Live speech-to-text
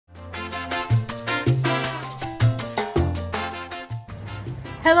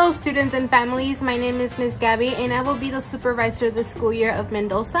Hello students and families, my name is Ms. Gabby and I will be the supervisor this school year of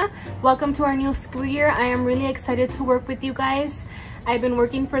Mendoza. Welcome to our new school year. I am really excited to work with you guys. I've been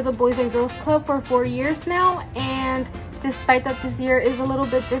working for the Boys and Girls Club for 4 years now, and despite that this year is a little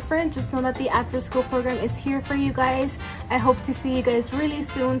bit different, just know that the after school program is here for you guys. I hope to see you guys really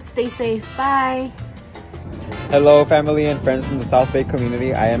soon. Stay safe. Bye. Hello family and friends from the South Bay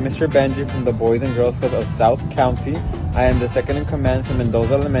community. I am Mr. Benji from the Boys and Girls Club of South County. I am the second in command from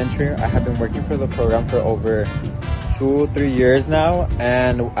Mendoza Elementary. I have been working for the program for over 2-3 years now,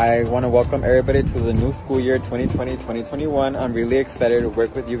 and I want to welcome everybody to the new school year 2020-2021. I'm really excited to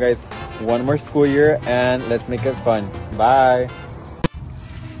work with you guys one more school year, and let's make it fun. Bye.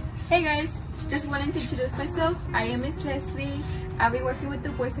 Hey guys, just wanted to introduce myself. I am Miss Leslie. I've been working with the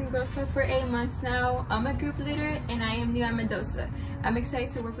Boys and Girls Club for 8 months now. I'm a group leader and I am new at Mendoza. I'm excited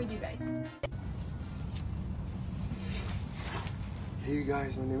to work with you guys. Hey you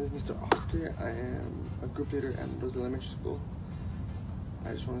guys, my name is Mr. Oscar. I am a group leader at Mendoza Elementary School.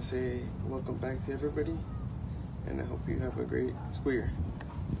 I just want to say welcome back to everybody, and I hope you have a great school year.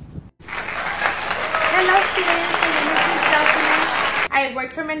 Hello students, my name is Ms. Delphina. I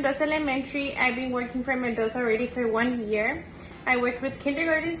work for Mendoza Elementary. I've been working for Mendoza already for 1 year. I work with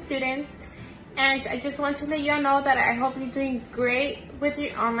kindergarten students, and I just want to let you all know that I hope you're doing great with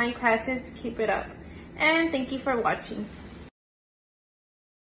your online classes. Keep it up, and thank you for watching.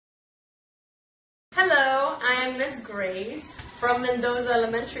 Hello, I am Miss Grace from Mendoza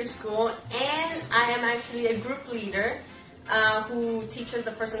Elementary School, and I am actually a group leader who teaches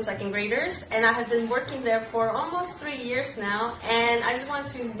the first and second graders, and I have been working there for almost 3 years now, and I just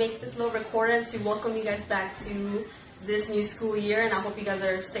wanted to make this little recording to welcome you guys back to this new school year, and I hope you guys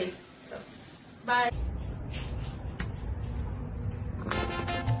are safe. So, bye.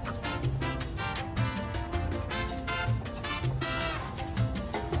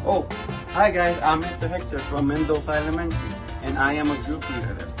 Oh, hi guys, I'm Mr. Hector from Mendoza Elementary, and I am a group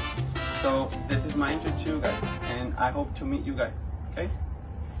leader there. So this is my intro to you guys, and I hope to meet you guys. Okay?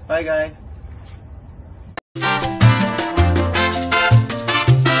 Bye guys.